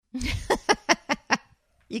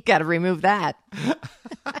You got to remove that.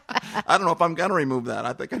 I don't know if I'm going to remove that.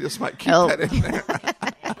 I think I just might keep that in there. I'm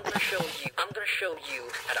going to show you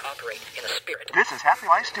how to operate in a spirit. This is Happy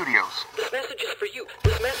Life Studios. This message is for you.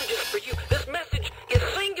 This message is for you. This message is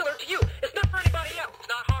singular to you. It's not for anybody else. It's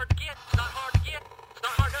not hard to get. It's not hard to get. It's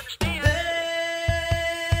not hard to understand.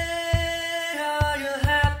 Are you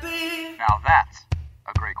happy? Now that's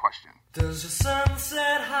a great question. Does your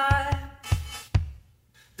sunset high?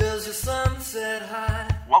 Does your sunset high?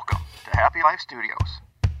 Welcome to Happy Life Studios.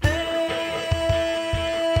 Hey,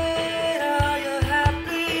 are you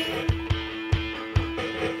happy?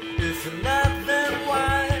 If you're not, then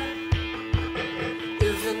why?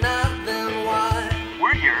 If you're not, then why?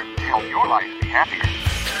 We're here to help your life be happier.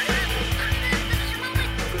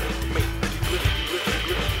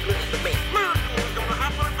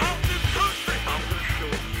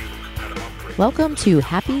 Welcome to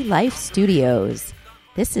Happy Life Studios.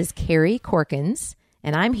 This is Carrie Corkins,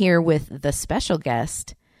 and I'm here with the special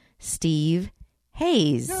guest, Steve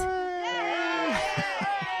Hayes. That's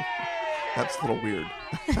a little weird.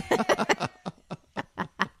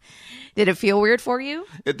 Did it feel weird for you?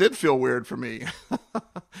 It did feel weird for me. It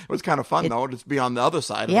was kind of fun, though, to be on the other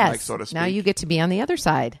side of the mic, so to speak. Now you get to be on the other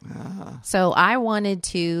side. So I wanted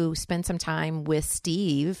to spend some time with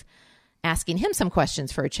Steve, asking him some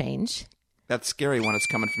questions for a change. That's scary when it's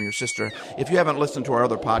coming from your sister. If you haven't listened to our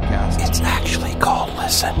other podcast, It's actually called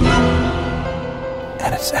Listen.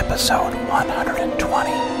 And it's episode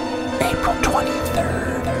 120, April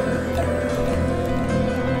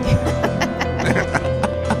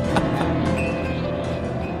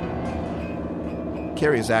 23rd.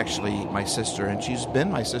 Carrie is actually my sister, and she's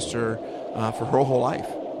been my sister for her whole life.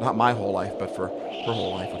 Not my whole life, but for her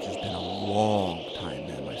whole life, which has been a long time,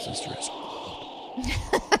 man. My sister is old.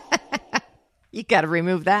 You got to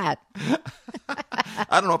remove that. I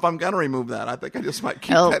don't know if I'm going to remove that. I think I just might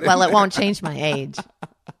keep that in Well, it there. won't change my age.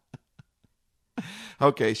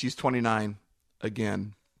 Okay, she's 29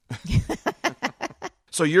 again.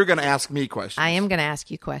 So you're going to ask me questions. I am going to ask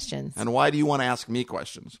you questions. And why do you want to ask me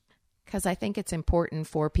questions? Because I think it's important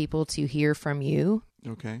for people to hear from you.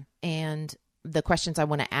 Okay. And the questions I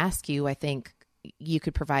want to ask you, I think you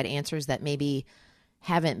could provide answers that maybe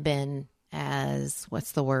haven't been as,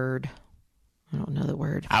 what's the word? I don't know the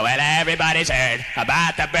word. Oh, well, everybody's heard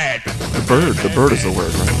about the bird. The bird is the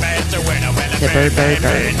word, right? The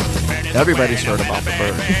bird. Everybody's heard about the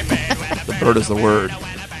bird. The bird is the word.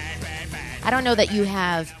 I don't know that you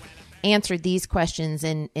have answered these questions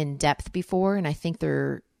in depth before, and I think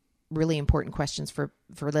they're really important questions for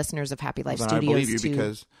listeners of Happy Life Then Studios. I believe you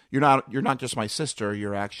because you're not just my sister.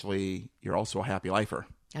 You're also a happy lifer.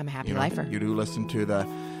 I'm a happy You know, lifer. You do listen to the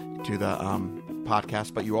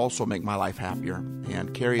podcast, but you also make my life happier.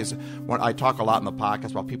 And Carrie is when I talk a lot in the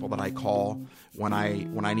podcast about people that I call when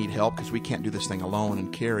I need help because we can't do this thing alone.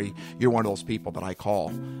 And Carrie, you're one of those people that I call,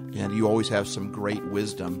 and you always have some great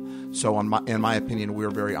wisdom. So in my opinion, we're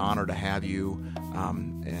very honored to have you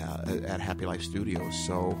at Happy Life Studios.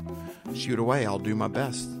 So shoot away. I'll do my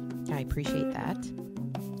best. I appreciate that.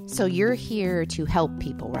 So you're here to help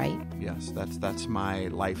people, right? Yes, that's my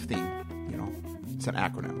life theme. It's an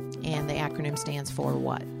acronym. And the acronym stands for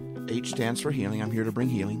what? H stands for healing. I'm here to bring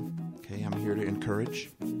healing. Okay, I'm here to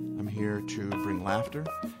encourage. I'm here to bring laughter.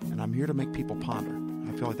 And I'm here to make people ponder.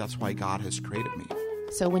 I feel like that's why God has created me.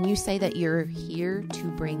 So when you say that you're here to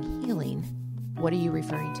bring healing, what are you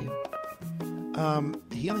referring to?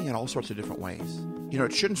 Healing in all sorts of different ways.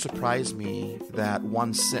 It shouldn't surprise me that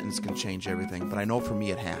one sentence can change everything, but I know for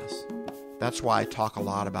me it has. That's why I talk a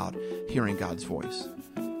lot about hearing God's voice.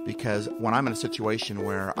 Because when I'm in a situation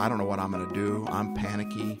where I don't know what I'm going to do, I'm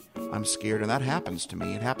panicky, I'm scared, and that happens to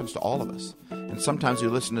me. It happens to all of us. And sometimes you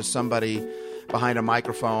listen to somebody behind a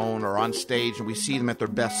microphone or on stage, and we see them at their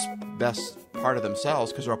best part of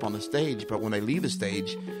themselves because they're up on the stage. But when they leave the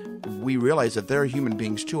stage, we realize that they're human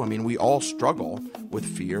beings too. I mean, we all struggle with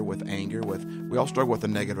fear, with anger, we all struggle with the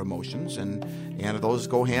negative emotions, and those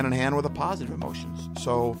go hand in hand with the positive emotions.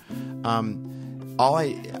 So,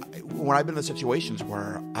 when I've been in situations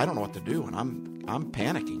where I don't know what to do and I'm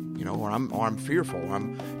panicking, or I'm fearful, or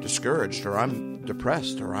I'm discouraged, or I'm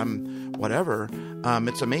depressed, or I'm whatever,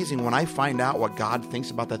 it's amazing when I find out what God thinks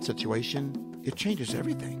about that situation, it changes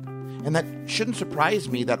everything. And that shouldn't surprise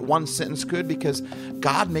me that one sentence could, because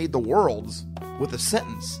God made the worlds with a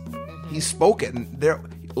sentence. He spoke it, and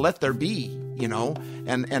let there be,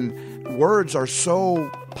 and words are so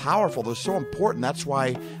powerful. They're so important. That's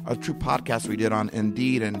why a true podcast we did on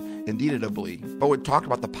Indeed and Indeedably. But we talked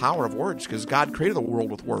about the power of words because God created the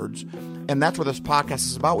world with words. And that's what this podcast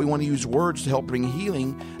is about. We want to use words to help bring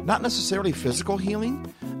healing, not necessarily physical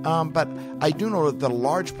healing, But I do know that a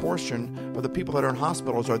large portion of the people that are in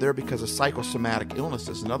hospitals are there because of psychosomatic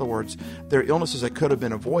illnesses. In other words, they're illnesses that could have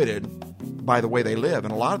been avoided by the way they live.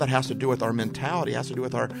 And a lot of that has to do with our mentality, has to do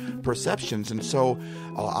with our perceptions. And so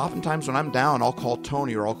oftentimes when I'm down, I'll call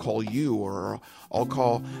Tony, or I'll call you, or I'll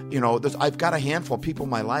call, I've got a handful of people in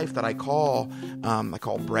my life that I call. I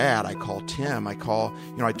call Brad, I call Tim, I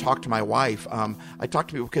talk to my wife. I talk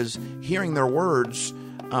to people because hearing their words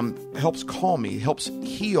helps calm me, helps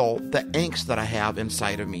heal the angst that I have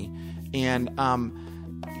inside of me. And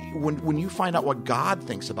when you find out what God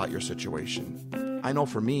thinks about your situation, I know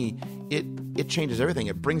for me, it changes everything.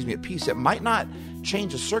 It brings me a peace. It might not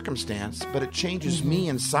change the circumstance, but it changes me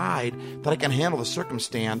inside, that I can handle the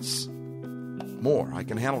circumstance more. I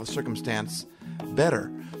can handle the circumstance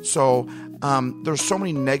better. So there's so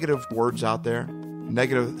many negative words out there,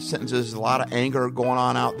 negative sentences, a lot of anger going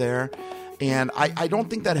on out there. And I don't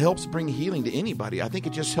think that helps bring healing to anybody. I think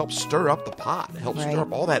it just helps stir up the pot. It helps stir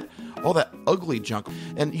up all that ugly junk.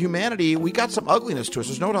 And humanity, we got some ugliness to us.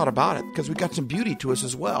 There's no doubt about it, because we got some beauty to us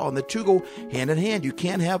as well. And the two go hand in hand. You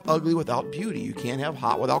can't have ugly without beauty. You can't have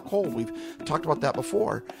hot without cold. We've talked about that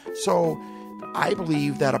before. So I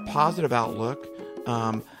believe that a positive outlook,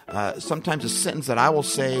 sometimes a sentence that I will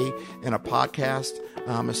say in a podcast,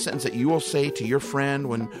 a sentence that you will say to your friend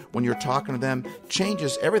when you're talking to them,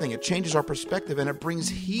 changes everything. It changes our perspective, and it brings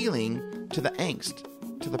healing to the angst,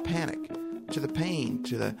 to the panic, to the pain,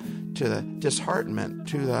 to the disheartenment,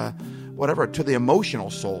 to the whatever, to the emotional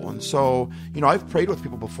soul. And so, I've prayed with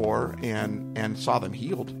people before and saw them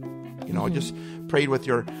healed. I just prayed with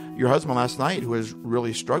your husband last night, who was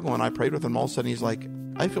really struggling. I prayed with him, all of a sudden he's like,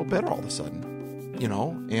 I feel better all of a sudden.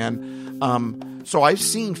 So I've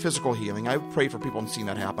seen physical healing. I've prayed for people and seen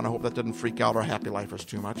that happen. I hope that doesn't freak out our happy lifers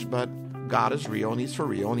too much, but God is real and He's for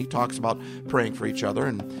real, and He talks about praying for each other,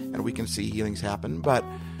 and we can see healings happen. But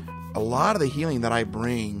a lot of the healing that I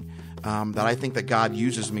bring, that I think that God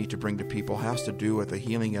uses me to bring to people, has to do with the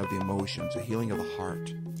healing of the emotions, a healing of the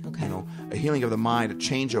heart. Okay. A healing of the mind, a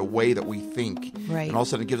change of way that we think. Right. And all of a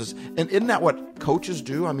sudden it gives us, and isn't that what coaches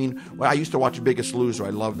do? I mean, I used to watch Biggest Loser. I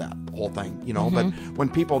love that whole thing, but when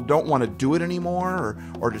people don't want to do it anymore,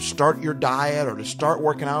 or to start your diet, or to start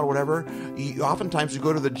working out or whatever, oftentimes you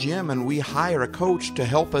go to the gym and we hire a coach to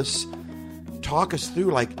help us, talk us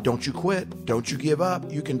through, like, don't you quit, don't you give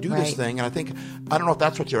up, you can do this thing. And I don't know if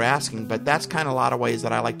that's what you're asking, but that's kind of a lot of ways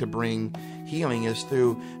that I like to bring healing, is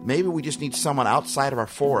through, maybe we just need someone outside of our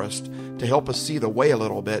forest to help us see the way a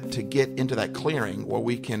little bit, to get into that clearing where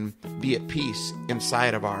we can be at peace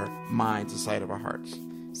inside of our minds, inside of our hearts.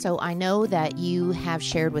 So I know that you have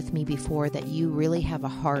shared with me before that you really have a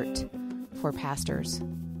heart for pastors.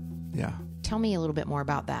 Yeah. Tell me a little bit more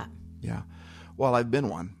about that. Yeah. Well, I've been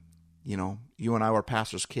one. You and I were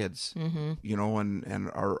pastors' kids,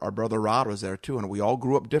 and our brother Rod was there too. And we all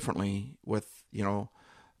grew up differently with,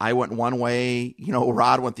 I went one way,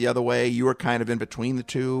 Rod went the other way. You were kind of in between the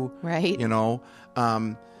two. Right.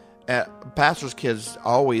 Pastors' kids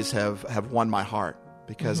always have won my heart,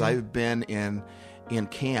 because I've been in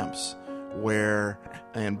camps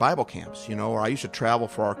in Bible camps, where I used to travel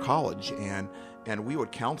for our college, and we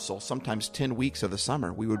would counsel sometimes 10 weeks of the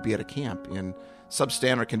summer. We would be at a camp in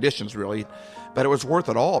substandard conditions, really, but it was worth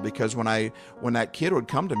it all, because when that kid would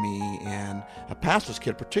come to me, and a pastor's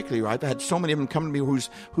kid particularly, I've had so many of them come to me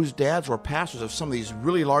whose dads were pastors of some of these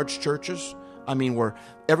really large churches. I mean, where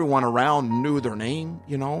everyone around knew their name,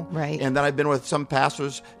 Right. And then I've been with some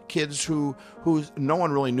pastors' kids who no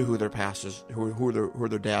one really knew who their pastors, who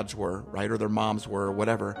their dads were, right, or their moms were, or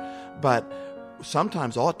whatever. But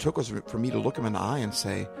sometimes all it took was for me to look them in the eye and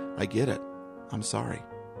say, I get it. I'm sorry.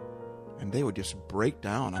 And they would just break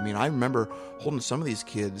down. I mean, I remember holding some of these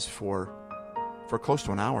kids for close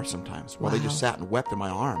to an hour sometimes, while they just sat and wept in my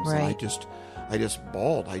arms. Right. And I just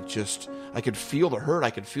bawled. I could feel the hurt.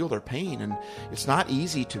 I could feel their pain. And it's not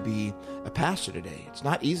easy to be a pastor today. It's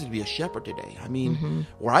not easy to be a shepherd today. I mean,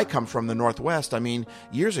 where I come from, the Northwest,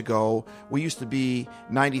 years ago, we used to be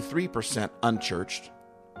 93% unchurched.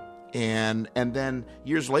 And then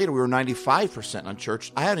years later, we were 95%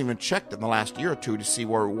 unchurched. I haven't even checked in the last year or two to see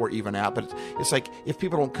where we're even at. But it's like, if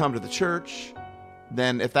people don't come to the church,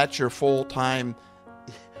 then if that's your full-time...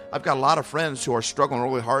 I've got a lot of friends who are struggling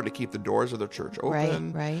really hard to keep the doors of their church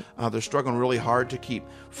open. Right. They're struggling really hard to keep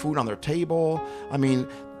food on their table. I mean,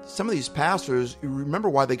 some of these pastors, you remember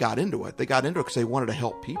why they got into it. They got into it because they wanted to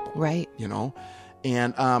help people. Right.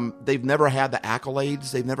 And they've never had the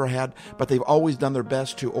accolades. But they've always done their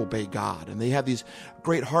best to obey God. And they have these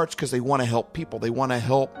great hearts because they want to help people. They want to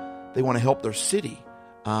help their city.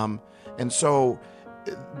 And so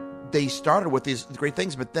they started with these great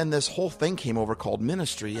things, but then this whole thing came over called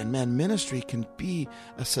ministry. And man, ministry can be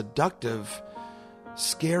a seductive,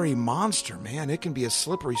 scary monster, man. It can be a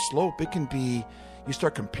slippery slope. It can be, you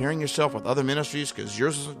start comparing yourself with other ministries because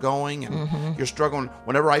yours isn't going, and you're struggling.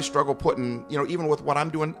 Whenever I struggle putting, even with what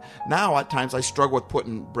I'm doing now, at times I struggle with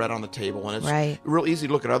putting bread on the table, and it's real easy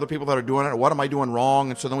to look at other people that are doing it. What am I doing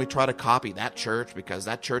wrong? And so then we try to copy that church because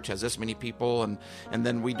that church has this many people, and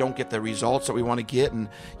then we don't get the results that we want to get. And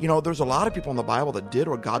there's a lot of people in the Bible that did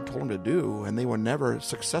what God told them to do, and they were never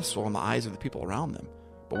successful in the eyes of the people around them.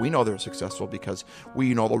 But we know they're successful because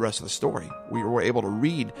we know the rest of the story. We were able to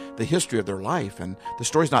read the history of their life, and the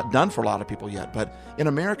story's not done for a lot of people yet. But in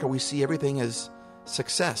America, we see everything as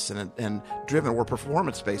success and driven. We're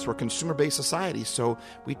performance-based. We're consumer-based society. So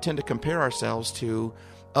we tend to compare ourselves to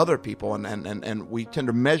other people, and we tend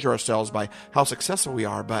to measure ourselves by how successful we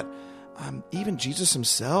are. But even Jesus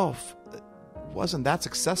himself wasn't that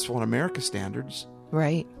successful in America's standards.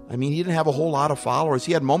 Right. I mean, he didn't have a whole lot of followers.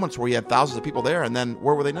 He had moments where he had thousands of people there, and then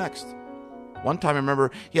where were they next? One time I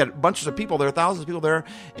remember he had bunches of people there, thousands of people there,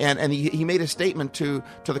 and he made a statement to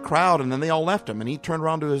the crowd, and then they all left him. And he turned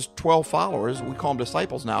around to his 12 followers. We call them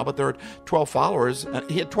disciples now, but there are 12 followers. And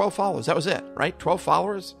he had 12 followers. That was it, right? 12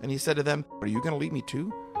 followers. And he said to them, "Are you going to leave me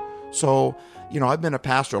too?" So, I've been a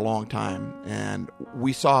pastor a long time, and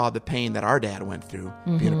we saw the pain that our dad went through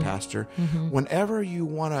being a pastor. Whenever you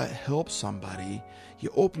want to help somebody, you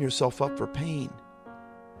open yourself up for pain.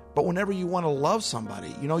 But whenever you want to love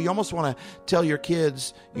somebody, you almost want to tell your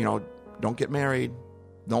kids, don't get married,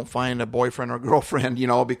 don't find a boyfriend or girlfriend,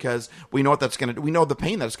 because we know what that's going to do. We know the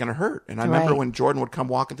pain that it's going to hurt. And I remember when Jordan would come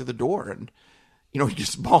walking through the door and, he's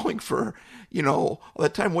just bawling for, all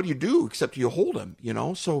that time. What do you do except you hold him,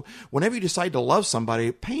 So whenever you decide to love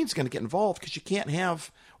somebody, pain's going to get involved because you can't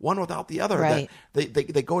have one without the other. Right.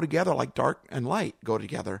 They go together like dark and light go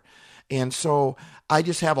together. And so I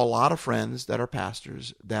just have a lot of friends that are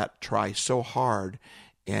pastors that try so hard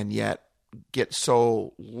and yet get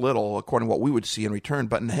so little according to what we would see in return.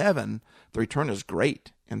 But in heaven, the return is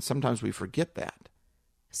great. And sometimes we forget that.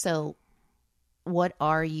 So what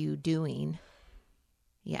are you doing?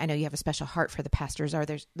 Yeah, I know you have a special heart for the pastors. Are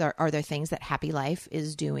there things that Happy Life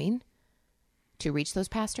is doing to reach those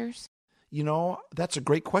pastors? That's a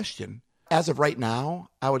great question. As of right now,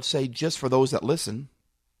 I would say just for those that listen,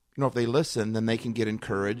 if they listen, then they can get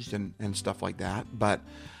encouraged and stuff like that. But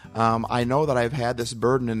I know that I've had this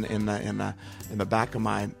burden in the back of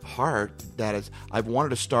my heart that is, I've wanted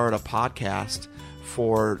to start a podcast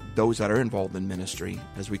for those that are involved in ministry,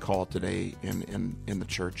 as we call it today in the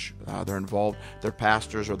church. They're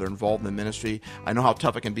pastors or they're involved in the ministry. I know how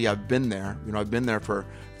tough it can be. I've been there. I've been there for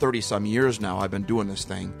 30 some years now. I've been doing this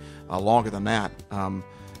thing longer than that. And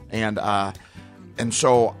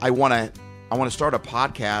so I want to start a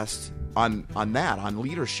podcast on that, on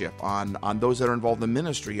leadership, on those that are involved in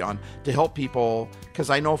ministry, to help people. Because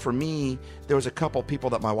I know for me, there was a couple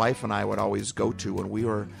people that my wife and I would always go to when we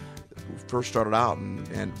first started out,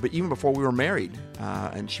 but even before we were married,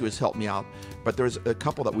 and she was helping me out. But there was a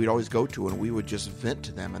couple that we'd always go to, and we would just vent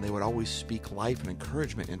to them, and they would always speak life and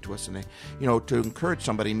encouragement into us. And they, to encourage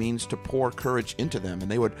somebody means to pour courage into them, and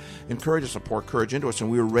they would encourage us to pour courage into us, and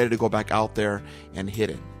we were ready to go back out there and hit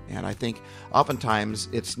it. And I think oftentimes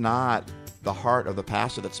it's not the heart of the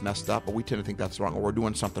pastor that's messed up, but we tend to think that's wrong or we're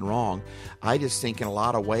doing something wrong. I just think in a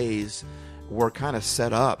lot of ways we're kind of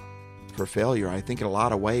set up for failure. I think in a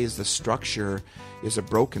lot of ways the structure is a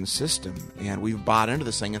broken system, and we've bought into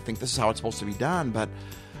this thing and think this is how it's supposed to be done. But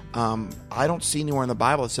I don't see anywhere in the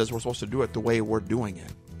Bible that says we're supposed to do it the way we're doing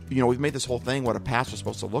it. We've made this whole thing what a pastor's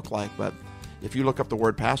supposed to look like, but if you look up the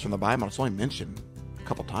word pastor in the Bible, it's only mentioned a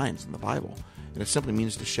couple times in the Bible. And it simply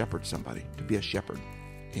means to shepherd somebody, to be a shepherd.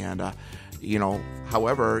 And,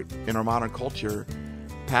 however, in our modern culture,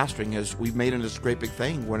 pastoring we've made it this great big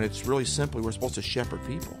thing when it's really simply we're supposed to shepherd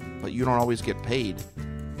people. But you don't always get paid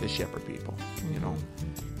to shepherd people,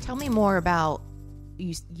 Tell me more about,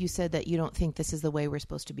 you said that you don't think this is the way we're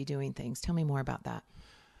supposed to be doing things. Tell me more about that.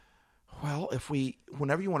 Well,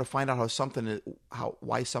 whenever you want to find out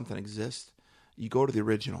why something exists, you go to the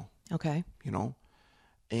original. Okay.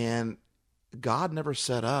 And God never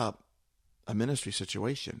set up a ministry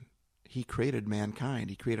situation. He created mankind.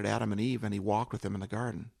 He created Adam and Eve, and he walked with them in the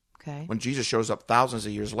garden. Okay. When Jesus shows up thousands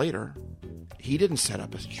of years later, he didn't set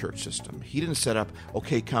up a church system. He didn't set up,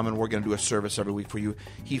 okay, come and we're going to do a service every week for you.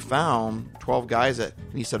 He found 12 guys and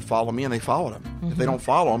he said, follow me, and they followed him. If they don't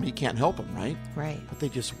follow him, he can't help them, right? Right. But they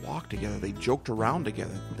just walked together. They joked around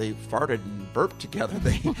together. They farted and burped together.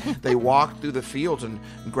 They walked through the fields and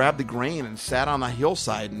grabbed the grain and sat on the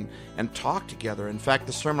hillside and talked together. In fact,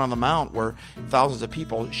 the Sermon on the Mount, where thousands of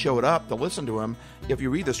people showed up to listen to him, if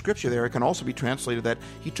you read the scripture there, it can also be translated that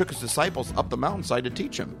he took his disciples up the mountainside to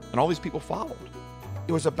teach him, and all these people followed.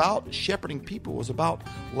 It was about shepherding people. It was about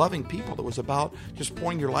loving people. It was about just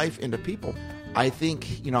pouring your life into people. I think,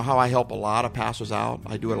 how I help a lot of pastors out,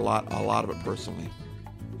 I do it a lot of it personally.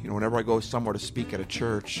 Whenever I go somewhere to speak at a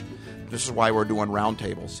church, this is why we're doing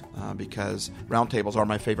roundtables, because roundtables are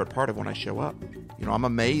my favorite part of when I show up. I'm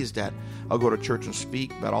amazed I'll go to church and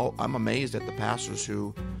speak, but I'm amazed at the pastors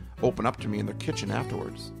who open up to me in their kitchen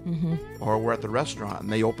afterwards. Or we're at the restaurant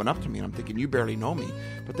and they open up to me and I'm thinking, you barely know me,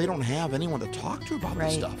 but they don't have anyone to talk to about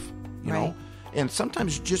this stuff, you know? And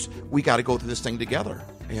sometimes we got to go through this thing together.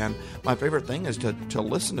 And my favorite thing is to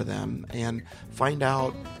listen to them and find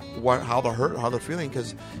out how they're hurt, how they're feeling.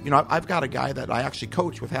 Because, I've got a guy that I actually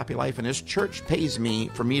coach with Happy Life, and his church pays me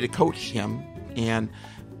for me to coach him. And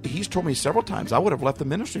he's told me several times, I would have left the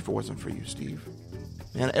ministry if it wasn't for you, Steve.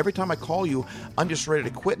 And every time I call you, I'm just ready to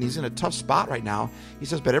quit. And he's in a tough spot right now. He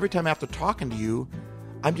says, but every time after talking to you,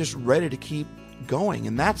 I'm just ready to keep going.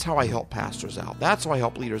 And that's how I help pastors out. That's how I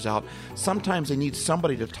help leaders out. Sometimes they need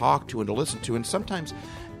somebody to talk to and to listen to. And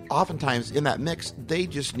oftentimes in that mix, they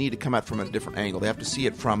just need to come at it from a different angle. They have to see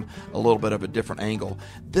it from a little bit of a different angle.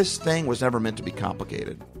 This thing was never meant to be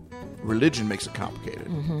complicated. Religion makes it complicated,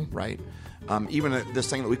 right? Even this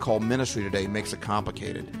thing that we call ministry today makes it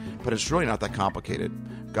complicated. But it's really not that complicated.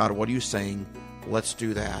 God, what are you saying? Let's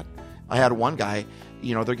do that. I had one guy,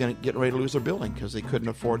 they're getting ready to lose their building because they couldn't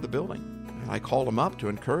afford the building. And I called him up to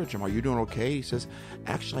encourage him. Are you doing okay? He says,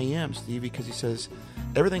 actually I am, Stevie, because he says,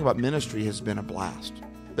 everything about ministry has been a blast.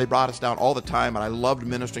 They brought us down all the time, and I loved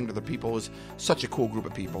ministering to the people. It was such a cool group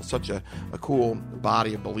of people, such a cool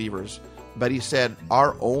body of believers. But he said,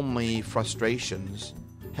 our only frustrations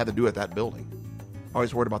had to do with that building.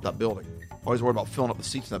 Always worried about that building. Always worried about filling up the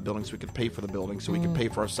seats in that building so we could pay for the building, so we could pay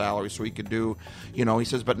for our salary, so we could do, he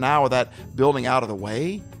says, but now with that building out of the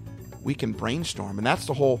way, we can brainstorm. And that's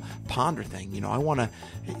the whole ponder thing.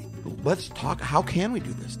 Let's talk. How can we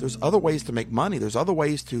do this? There's other ways to make money. There's other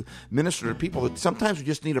ways to minister to people. Sometimes we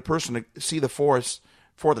just need a person to see the forest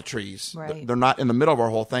for the trees. Right. They're not in the middle of our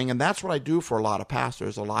whole thing. And that's what I do for a lot of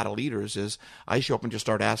pastors, a lot of leaders, is I show up and just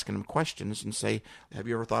start asking them questions and say, have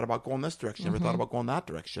you ever thought about going this direction? Ever thought about going that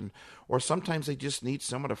direction? Or sometimes they just need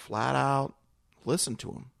someone to flat out listen to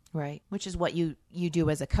them. Right. Which is what you do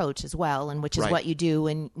as a coach as well, and which is what you do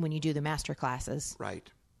when you do the master classes.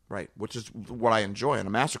 Right. Which is what I enjoy in a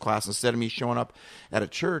master class. Instead of me showing up at a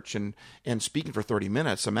church and speaking for 30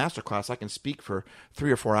 minutes, a master class, I can speak for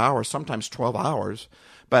 3 or 4 hours, sometimes 12 hours,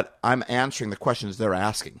 but I'm answering the questions they're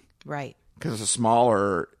asking. Right. Because it's a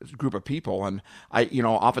smaller group of people. And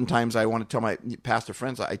oftentimes I want to tell my pastor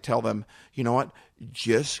friends, I tell them, you know what,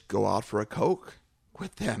 just go out for a Coke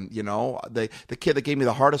with them. The kid that gave me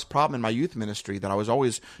the hardest problem in my youth ministry, that I was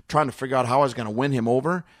always trying to figure out how I was going to win him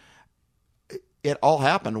over, it all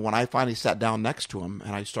happened when I finally sat down next to him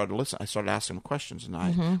and I started listening. I started asking him questions,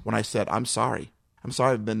 and when I said, I'm sorry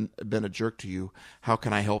I've been a jerk to you. How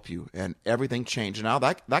can I help you? And everything changed. And now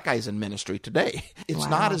that guy's in ministry today. It's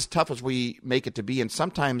not as tough as we make it to be. And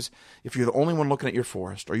sometimes if you're the only one looking at your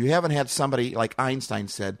forest, or you haven't had somebody, like Einstein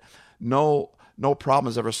said, no problem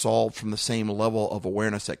is ever solved from the same level of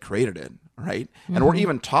awareness that created it, right? And we're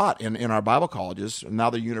even taught in our Bible colleges, and now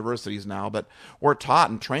they're universities now, but we're taught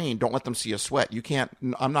and trained, don't let them see you sweat. You can't,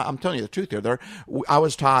 I'm telling you the truth here. I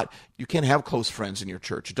was taught you can't have close friends in your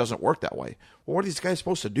church. It doesn't work that way. Well, what are these guys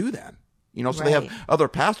supposed to do then? So they have other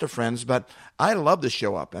pastor friends, but I love to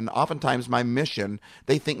show up. And oftentimes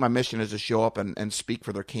they think my mission is to show up and speak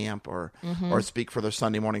for their camp or speak for their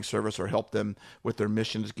Sunday morning service, or help them with their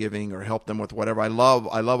missions giving, or help them with whatever. I love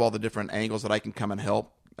all the different angles that I can come and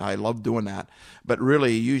help. I love doing that. But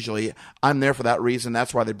really, usually, I'm there for that reason.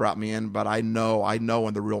 That's why they brought me in. But I know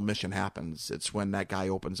when the real mission happens. It's when that guy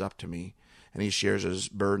opens up to me and he shares his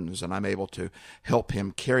burdens, and I'm able to help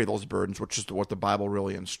him carry those burdens, which is what the Bible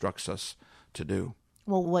really instructs us to do.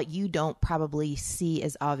 Well, what you don't probably see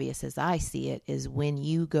as obvious as I see it is when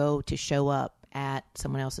you go to show up at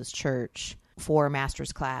someone else's church for a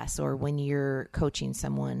master's class, or when you're coaching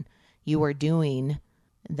someone, you are doing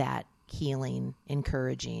that healing,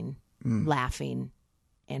 encouraging, laughing,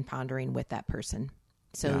 and pondering with that person.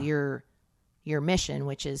 So your mission,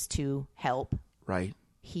 which is to help, right,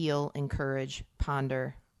 heal, encourage,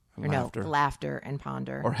 ponder, Laughter. laughter and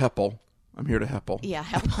ponder. Or Heppel. I'm here to Heppel. Yeah,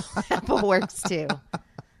 Heppel works too.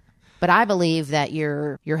 But I believe that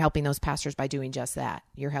you're helping those pastors by doing just that.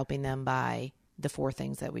 You're helping them by the 4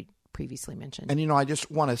 things that we previously mentioned. And, I just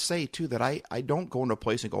want to say, too, that I don't go into a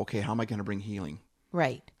place and go, okay, how am I going to bring healing?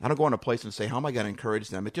 Right. I don't go into a place and say, how am I going to encourage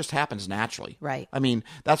them? It just happens naturally. Right. I mean,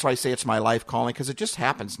 that's why I say it's my life calling, because it just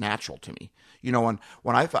happens natural to me.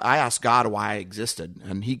 When I asked God why I existed,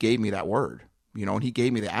 and he gave me that word, and he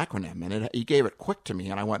gave me the acronym, and he gave it quick to me,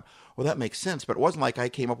 and I went, well, that makes sense. But it wasn't like I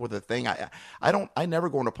came up with a thing. I never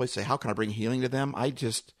go into a place and say, how can I bring healing to them? I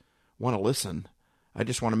just want to listen. I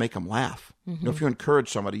just want to make them laugh. Mm-hmm. If you encourage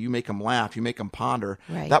somebody, you make them laugh, you make them ponder,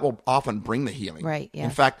 right. That will often bring the healing. Right. Yes.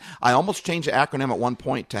 In fact, I almost changed the acronym at one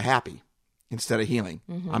point to happy instead of healing.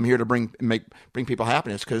 Mm-hmm. I'm here to bring people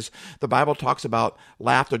happiness, because the Bible talks about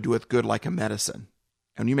laughter doeth good like a medicine.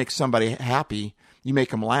 And you make somebody happy, you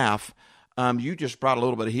make them laugh, you just brought a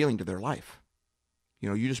little bit of healing to their life.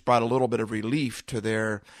 You just brought a little bit of relief to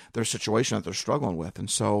their situation that they're struggling with. And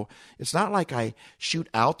so it's not like I shoot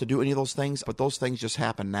out to do any of those things, but those things just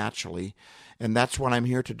happen naturally. And that's what I'm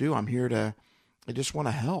here to do. I just want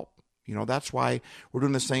to help. That's why we're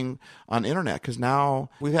doing this thing on internet, because now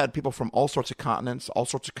we've had people from all sorts of continents, all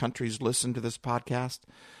sorts of countries listen to this podcast.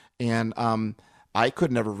 And I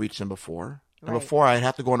could never reach them before. And before, I'd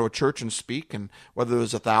have to go into a church and speak, and whether there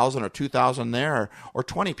was 1,000 or 2,000 there or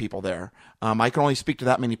 20 people there, I can only speak to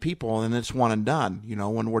that many people, and it's one and done.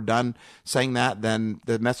 When we're done saying that, then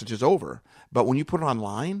the message is over. But when you put it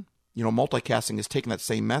online, multicasting is taking that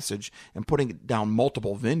same message and putting it down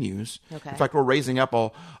multiple venues. Okay. In fact, we're raising up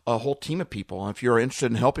a whole team of people. If you're interested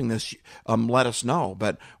in helping this, let us know.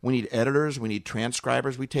 But we need editors. We need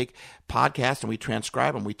transcribers. We take podcasts and we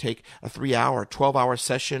transcribe them. We take a 3-hour, 12-hour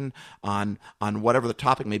session on whatever the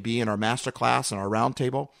topic may be in our masterclass and our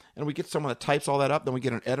roundtable. And we get someone that types all that up. Then we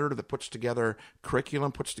get an editor that puts together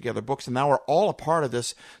curriculum, puts together books. And now we're all a part of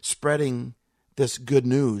this spreading this good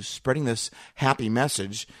news, spreading this happy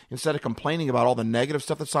message. Instead of complaining about all the negative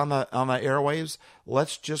stuff that's on the airwaves,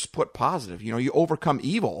 let's just put positive. You overcome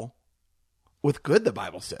evil with good, the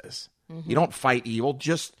Bible says. Mm-hmm. You don't fight evil,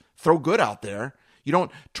 just throw good out there. You don't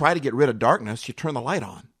try to get rid of darkness, you turn the light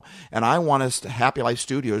on. And I want us to Happy Life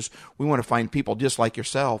Studios, we want to find people just like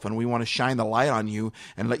yourself, and we want to shine the light on you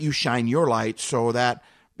and let you shine your light so that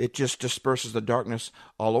it just disperses the darkness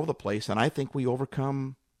all over the place. And I think we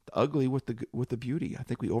overcome the ugly with the beauty. I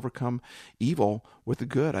think we overcome evil with the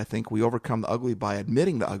good. I think we overcome the ugly by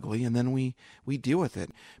admitting the ugly, and then we deal with it,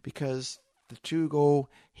 because the two go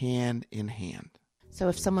hand in hand. So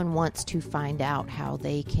if someone wants to find out how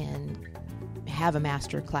they can have a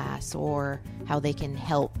master class or how they can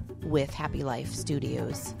help with Happy Life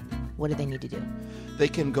Studios, what do they need to do? They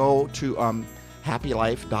can go to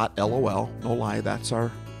happylife.lol. No lie, that's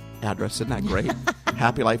our address. Isn't that great?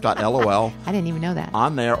 happylife.lol. I didn't even know that.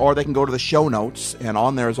 On there, or they can go to the show notes, and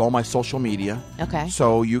on there is all my social media. Okay.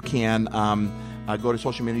 So you can go to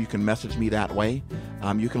social media. You can message me that way.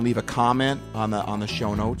 You can leave a comment on the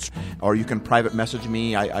show notes, or you can private message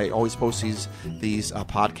me. I always post these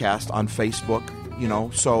podcasts on Facebook.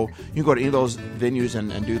 So you can go to any of those venues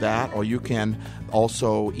and do that, or you can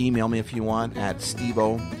also email me if you want at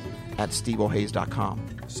stevo@stevohays.com.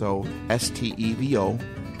 So STEVO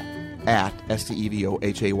at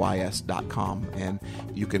STEVOHAYS.com, and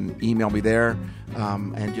you can email me there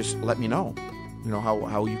and just let me know,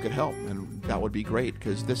 how you could help, and that would be great,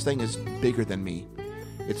 because this thing is bigger than me.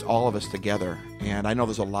 It's all of us together, and I know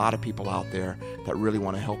there's a lot of people out there that really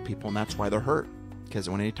want to help people, and that's why they're hurt. Because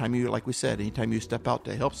anytime you step out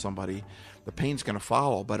to help somebody, the pain's going to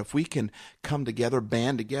follow. But if we can come together,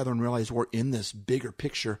 band together, and realize we're in this bigger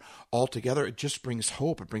picture all together, it just brings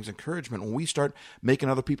hope. It brings encouragement. When we start making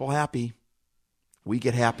other people happy, we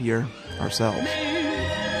get happier ourselves.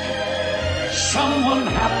 Someone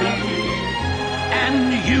happy,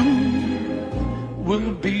 and you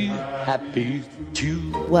will be happy too.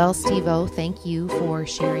 Well, Steve-O, thank you for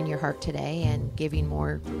sharing your heart today and giving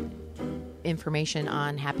more information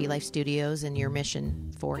on Happy Life Studios and your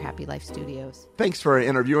mission for Happy Life Studios. Thanks for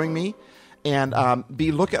interviewing me, and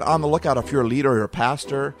be on the lookout if you're a leader or a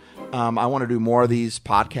pastor. I want to do more of these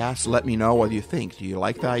podcasts. Let me know what you think. Do you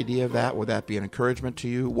like the idea of that? Would that be an encouragement to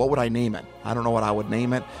you? What would I name it? I don't know what I would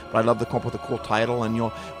name it, but I'd love to come up with a cool title, and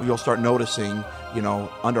you'll start noticing,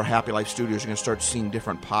 under Happy Life Studios, you're going to start seeing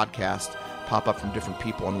different podcasts pop up from different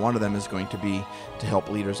people, and one of them is going to be to help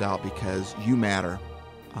leaders out, because you matter.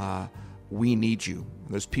 we need you.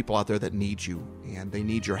 There's people out there that need you, and they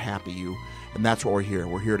need your happy you. And that's what we're here.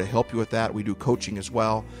 We're here to help you with that. We do coaching as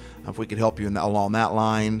well. If we could help you along that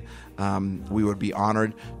line, we would be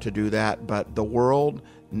honored to do that. But the world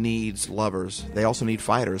needs lovers. They also need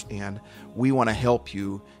fighters, and we want to help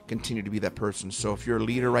you continue to be that person. So if you're a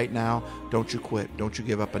leader right now, don't you quit. Don't you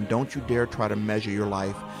give up, and don't you dare try to measure your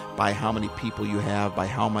life by how many people you have, by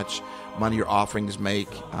how much money your offerings make.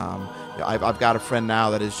 I've got a friend now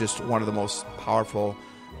that is just one of the most powerful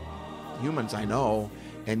humans I know,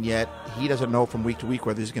 and yet he doesn't know from week to week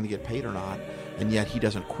whether he's going to get paid or not, and yet he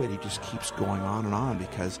doesn't quit. He just keeps going on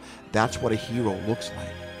because that's what a hero looks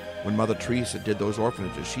like. When Mother Teresa did those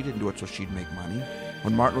orphanages, she didn't do it so she'd make money.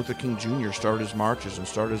 When Martin Luther King Jr. started his marches and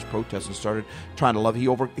started his protests and started trying to love,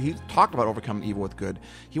 he talked about overcoming evil with good.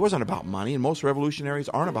 He wasn't about money, and most revolutionaries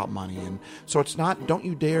aren't about money. And so it's not, don't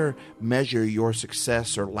you dare measure your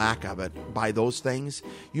success or lack of it by those things.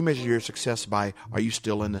 You measure your success by, are you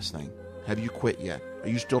still in this thing? Have you quit yet? Are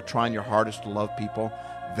you still trying your hardest to love people?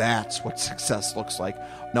 That's what success looks like.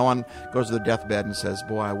 No one goes to their deathbed and says,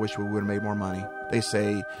 boy, I wish we would have made more money. They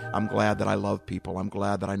say, I'm glad that I love people. I'm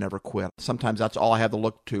glad that I never quit. Sometimes that's all I have to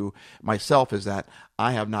look to myself, is that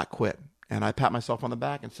I have not quit. And I pat myself on the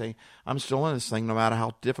back and say, I'm still in this thing no matter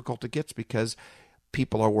how difficult it gets, because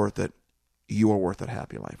people are worth it. You are worth it,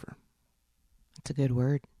 Happy Lifer. That's a good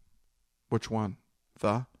word. Which one?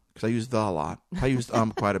 The? Because I use the a lot. I use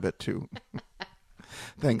quite a bit too.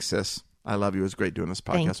 Thanks, sis. I love you. It was great doing this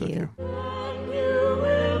podcast with you.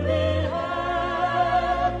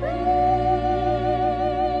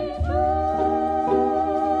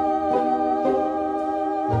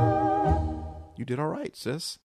 You did all right, sis.